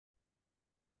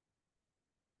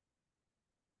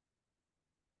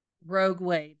Rogue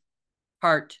Wave,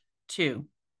 Part 2.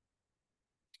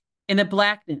 In the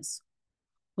blackness,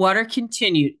 water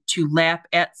continued to lap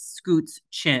at Scoot's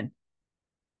chin.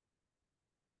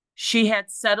 She had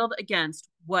settled against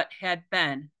what had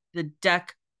been the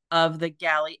deck of the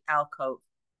galley alcove,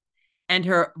 and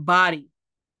her body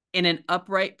in an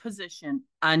upright position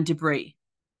on debris.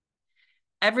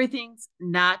 Everything's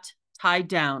not tied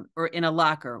down or in a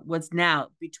locker was now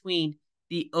between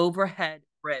the overhead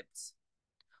ribs.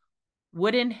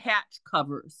 Wooden hatch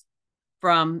covers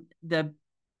from the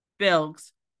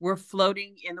bilges were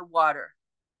floating in the water,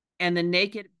 and the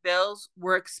naked bills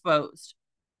were exposed.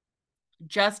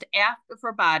 Just aft of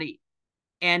her body,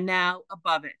 and now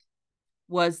above it,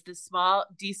 was the small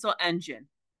diesel engine,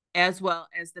 as well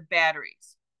as the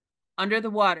batteries. Under the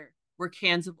water were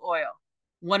cans of oil,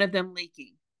 one of them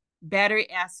leaking.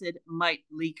 Battery acid might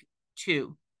leak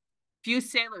too. Few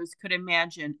sailors could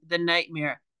imagine the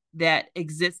nightmare that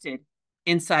existed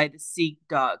inside the Sea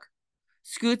Dog.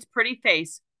 Scoot's pretty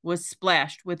face was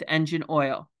splashed with engine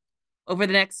oil. Over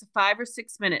the next 5 or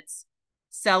 6 minutes,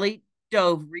 Sully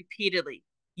dove repeatedly,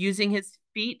 using his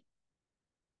feet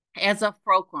as a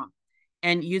fulcrum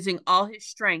and using all his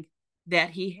strength that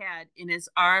he had in his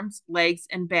arms, legs,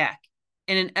 and back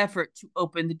in an effort to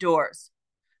open the doors.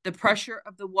 The pressure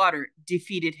of the water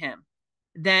defeated him.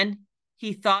 Then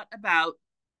he thought about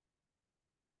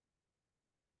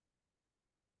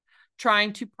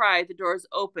trying to pry the doors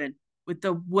open with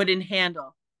the wooden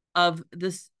handle of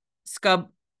the scrub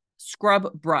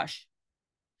brush.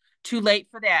 Too late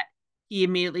for that, he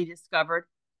immediately discovered.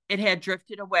 It had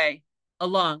drifted away,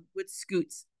 along with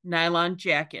Scoot's nylon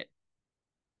jacket,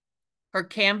 her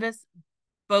canvas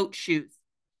boat shoes,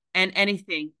 and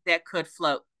anything that could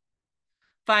float.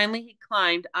 Finally, he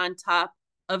climbed on top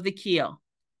of the keel,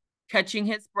 catching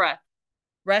his breath,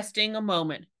 resting a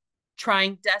moment,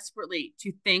 trying desperately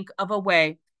to think of a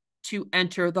way to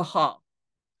enter the hull.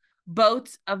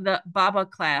 Boats of the Baba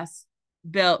class,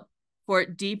 built for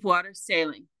deep water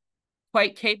sailing,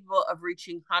 quite capable of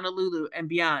reaching Honolulu and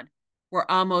beyond, were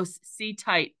almost sea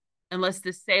tight unless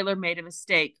the sailor made a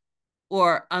mistake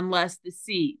or unless the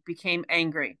sea became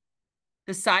angry.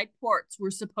 The side ports were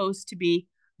supposed to be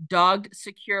dogged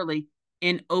securely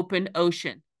in open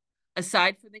ocean.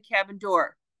 Aside from the cabin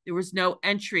door, there was no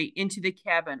entry into the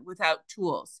cabin without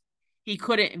tools. He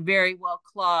couldn't very well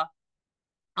claw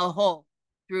a hole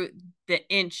through the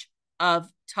inch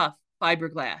of tough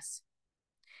fiberglass.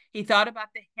 He thought about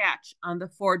the hatch on the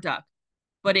foredeck,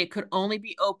 but it could only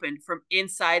be opened from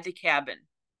inside the cabin.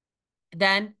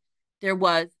 Then there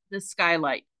was the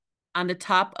skylight on the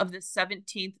top of the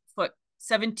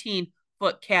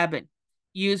 17-foot cabin,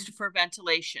 used for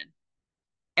ventilation,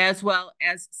 as well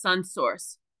as sun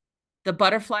source. The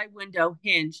butterfly window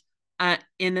hinge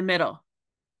in the middle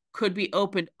could be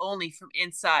opened only from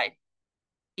inside.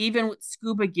 Even with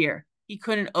scuba gear, he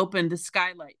couldn't open the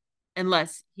skylight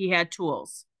unless he had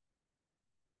tools.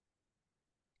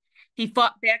 He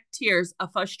fought back tears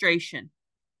of frustration.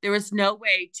 There was no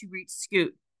way to reach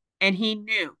Scoot, and he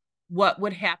knew what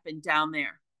would happen down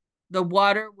there. The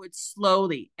water would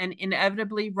slowly and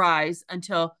inevitably rise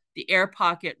until the air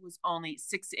pocket was only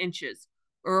 6 inches,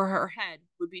 or her head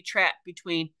would be trapped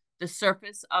between the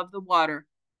surface of the water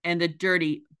and the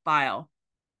dirty bile.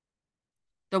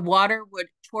 The water would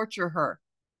torture her.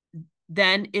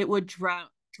 Then it would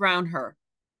drown her.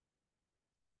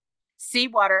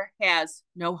 Seawater has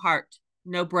no heart,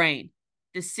 no brain.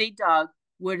 The Sea Dog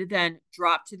would then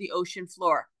drop to the ocean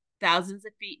floor, thousands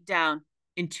of feet down,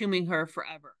 entombing her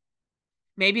forever.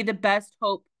 Maybe the best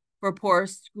hope for poor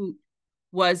Scoot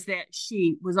was that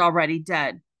she was already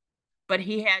dead, but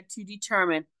he had to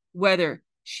determine whether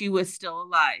she was still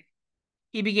alive.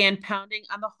 He began pounding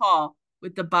on the hull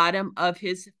with the bottom of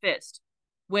his fist,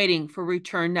 waiting for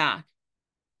return knock.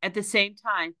 At the same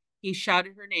time, he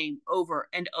shouted her name over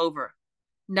and over.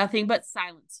 Nothing but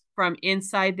silence from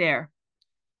inside there.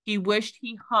 He wished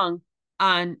he hung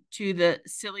on to the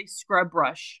silly scrub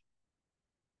brush.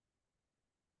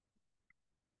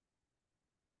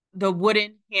 The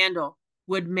wooden handle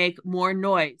would make more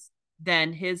noise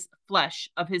than his flesh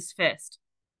of his fist.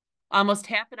 Almost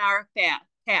half an hour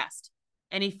passed,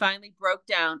 and he finally broke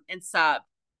down and sobbed.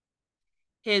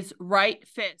 His right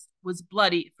fist was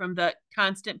bloody from the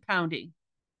constant pounding.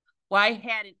 Why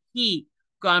hadn't he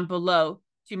gone below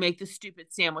to make the stupid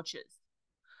sandwiches?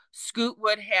 Scoot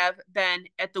would have been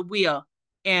at the wheel,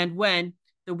 and when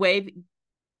the wave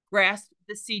grasped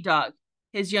the Sea Dog,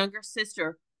 his younger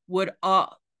sister would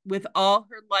with all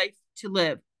her life to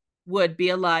live, would be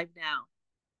alive now.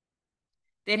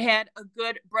 They'd had a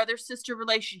good brother-sister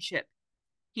relationship.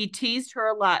 He teased her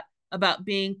a lot about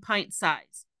being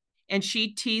pint-sized, and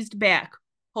she teased back,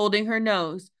 holding her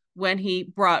nose when he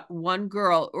brought one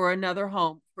girl or another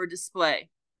home for display.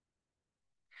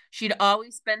 She'd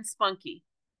always been spunky.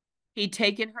 He'd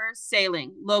taken her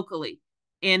sailing locally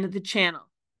in the channel,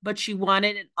 but she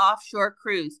wanted an offshore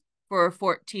cruise for her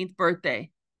 14th birthday.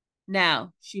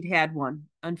 Now she'd had one,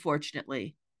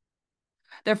 unfortunately.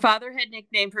 Their father had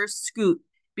nicknamed her Scoot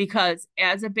because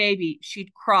as a baby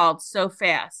she'd crawled so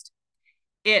fast.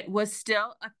 It was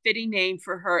still a fitting name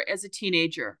for her as a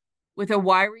teenager. With a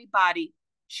wiry body,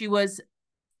 she was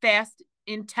fast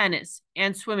in tennis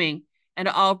and swimming and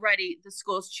already the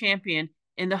school's champion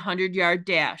in the 100-yard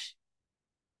dash.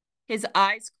 His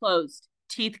eyes closed,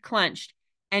 teeth clenched,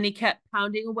 and he kept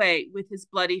pounding away with his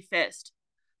bloody fist.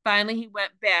 Finally, he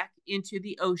went back into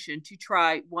the ocean to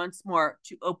try once more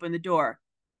to open the door.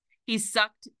 He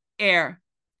sucked air,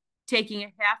 taking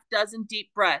a half dozen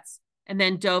deep breaths, and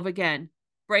then dove again,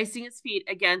 bracing his feet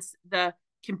against the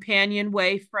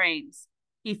companionway frames.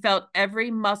 He felt every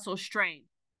muscle strain,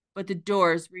 but the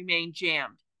doors remained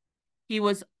jammed. He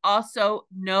was also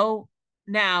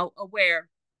now aware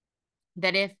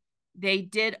that if they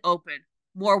did open,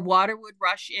 more water would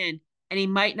rush in, and he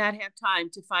might not have time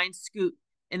to find Scoot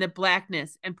in the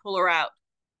blackness and pull her out,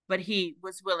 but he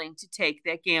was willing to take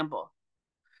that gamble.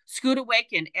 Scoot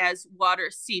awakened as water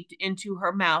seeped into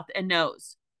her mouth and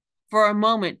nose. For a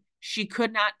moment, she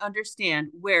could not understand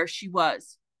where she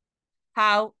was,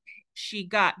 how she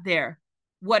got there,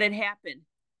 what had happened.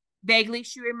 Vaguely,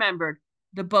 she remembered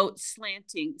the boat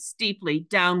slanting steeply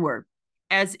downward,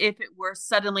 as if it were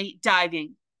suddenly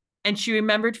diving, and she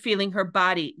remembered feeling her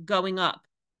body going up.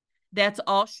 That's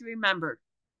all she remembered,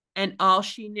 and all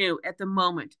she knew at the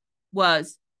moment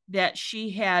was that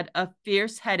she had a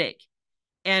fierce headache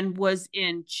and was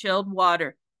in chilled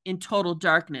water in total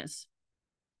darkness.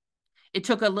 It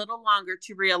took a little longer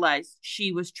to realize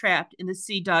she was trapped in the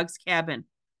Sea Dog's cabin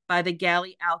by the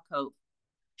galley alcove.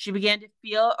 She began to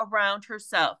feel around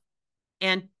herself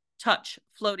and touch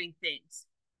floating things.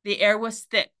 The air was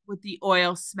thick with the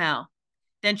oil smell.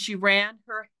 Then she ran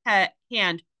her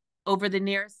hand over the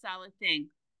nearest solid thing,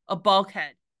 a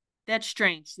bulkhead. That's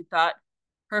strange, she thought.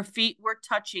 Her feet were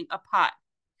touching a pot.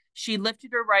 She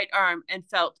lifted her right arm and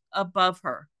felt above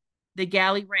her. The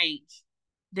galley range.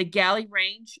 The galley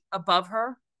range above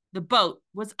her. The boat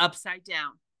was upside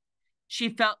down. She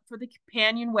felt for the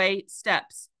companionway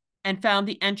steps and found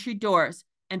the entry doors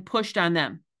and pushed on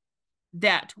them.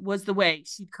 That was the way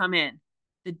she'd come in.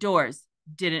 The doors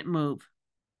didn't move.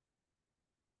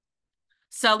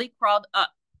 Sully crawled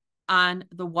up on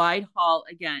the wide hall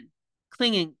again,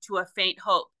 clinging to a faint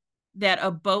hope that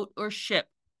a boat or ship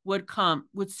would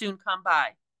soon come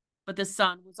by. But the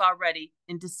sun was already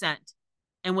in descent,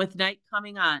 and with night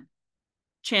coming on,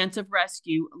 chance of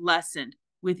rescue lessened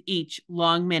with each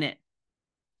long minute.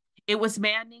 It was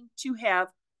maddening to have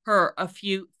her a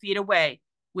few feet away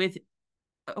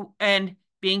and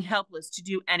being helpless to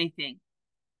do anything.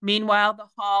 Meanwhile, the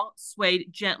hall swayed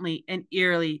gently in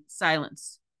eerie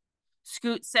silence.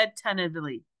 Scoot said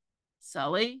tentatively,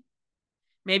 "Sully?"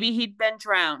 Maybe he'd been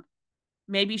drowned.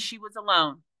 Maybe she was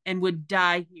alone and would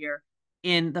die here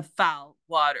in the foul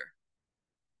water.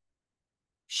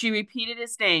 She repeated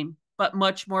his name, but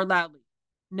much more loudly.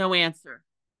 No answer.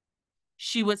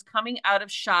 She was coming out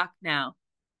of shock now,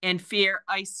 and fear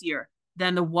icier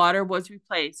than the water was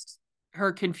replaced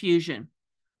her confusion.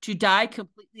 To die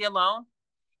completely alone,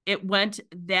 it went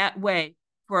that way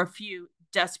for a few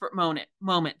desperate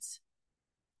moments.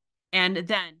 And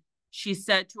then she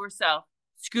said to herself,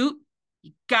 "Scoot,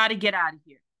 you got to get out of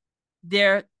here.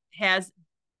 There has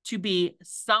to be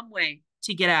some way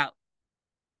to get out."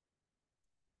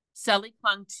 Sully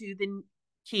clung to the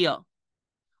keel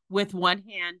with one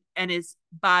hand and his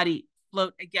body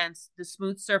float against the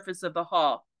smooth surface of the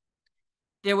hull.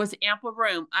 There was ample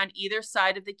room on either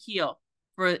side of the keel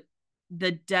for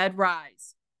the dead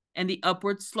rise and the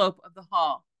upward slope of the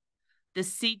hull. The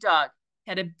Sea Dog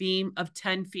had a beam of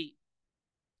 10 feet,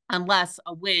 unless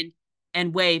a wind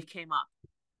and wave came up.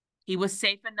 He was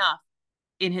safe enough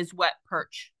in his wet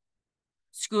perch.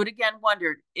 Scoot again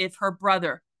wondered if her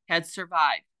brother had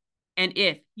survived, and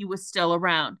if he was still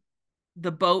around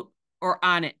the boat or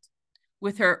on it.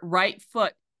 With her right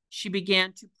foot, she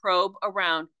began to probe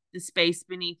around the space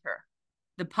beneath her.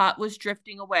 The pot was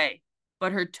drifting away,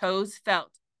 but her toes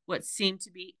felt what seemed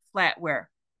to be flatware.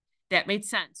 That made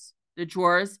sense. The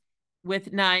drawers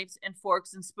with knives and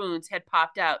forks and spoons had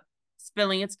popped out,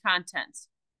 spilling its contents.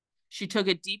 She took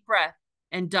a deep breath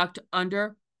and ducked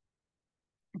under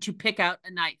to pick out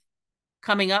a knife.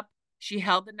 Coming up, she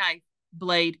held the knife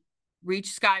blade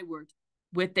reached skyward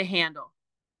with the handle.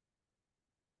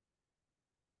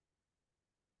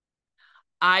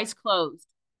 Eyes closed,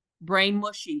 brain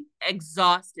mushy,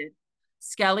 exhausted,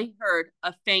 Skelly heard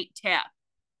a faint tap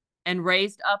and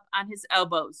raised up on his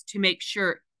elbows to make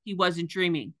sure he wasn't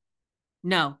dreaming.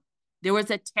 No, there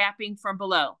was a tapping from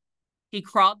below. He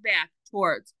crawled back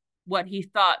towards what he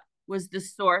thought was the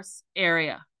source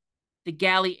area, the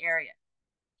galley area.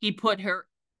 He put her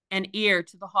an ear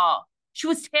to the hall. She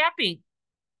was tapping.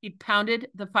 He pounded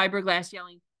the fiberglass,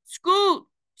 yelling, "Scoot!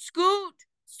 Scoot!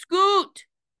 Scoot!"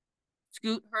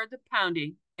 Scoot heard the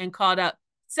pounding and called out,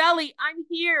 "Sally, I'm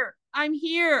here! I'm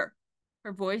here!"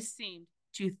 Her voice seemed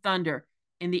to thunder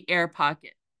in the air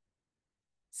pocket.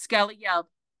 Skelly yelled,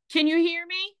 "Can you hear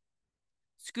me?"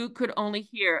 Scoot could only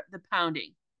hear the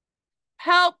pounding.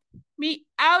 "Help me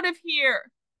out of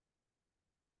here!"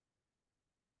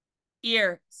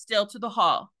 Ear still to the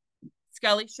hall.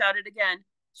 Skelly shouted again,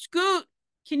 "Scoot,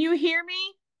 can you hear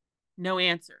me?" No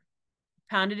answer.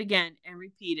 Pounded again and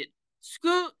repeated,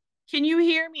 "Scoot, can you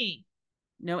hear me?"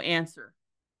 No answer.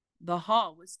 The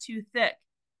hall was too thick,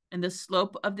 and the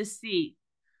slope of the sea,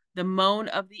 the moan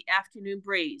of the afternoon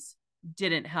breeze,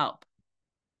 didn't help.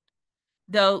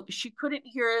 Though she couldn't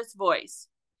hear his voice,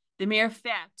 the mere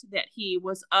fact that he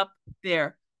was up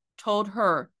there told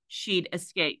her she'd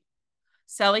escape.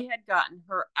 Sally had gotten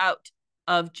her out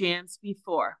of jams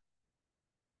before.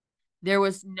 There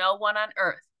was no one on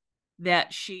earth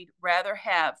that she'd rather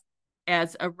have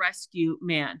as a rescue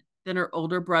man than her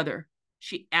older brother.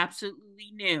 She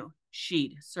absolutely knew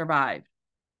she'd survive.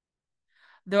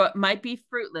 Though it might be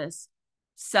fruitless,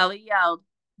 Sally yelled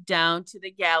down to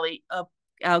the galley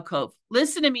alcove.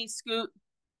 "Listen to me, Scoot.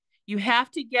 You have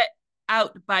to get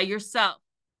out by yourself.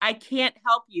 I can't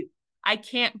help you. I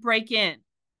can't break in.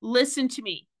 Listen to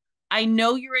me. I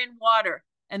know you're in water,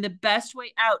 and the best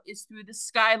way out is through the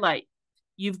skylight.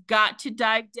 You've got to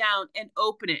dive down and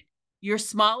open it. You're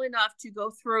small enough to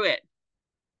go through it."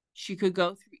 She could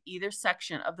go through either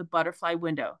section of the butterfly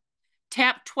window.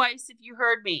 "Tap twice if you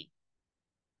heard me."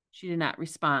 She did not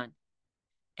respond,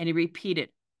 and he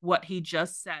repeated what he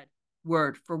just said,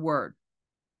 word for word.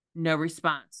 No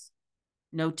response.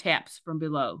 No taps from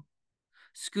below.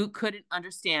 Scoot couldn't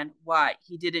understand why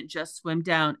he didn't just swim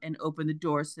down and open the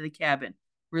doors to the cabin,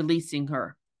 releasing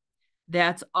her.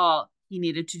 That's all he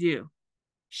needed to do,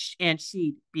 and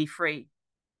she'd be free.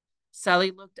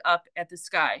 Sally looked up at the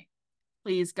sky.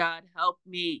 "Please, God, help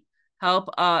me. Help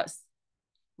us."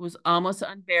 It was almost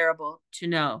unbearable to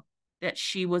know that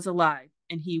she was alive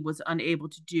and he was unable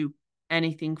to do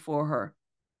anything for her.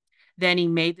 Then he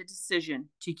made the decision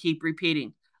to keep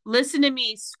repeating, "Listen to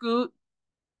me, Scoot.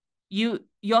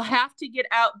 You'll have to get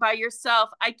out by yourself.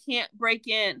 I can't break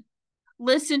in.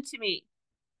 Listen to me.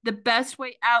 The best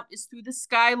way out is through the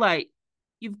skylight.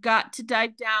 You've got to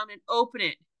dive down and open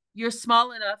it. You're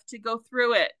small enough to go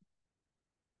through it."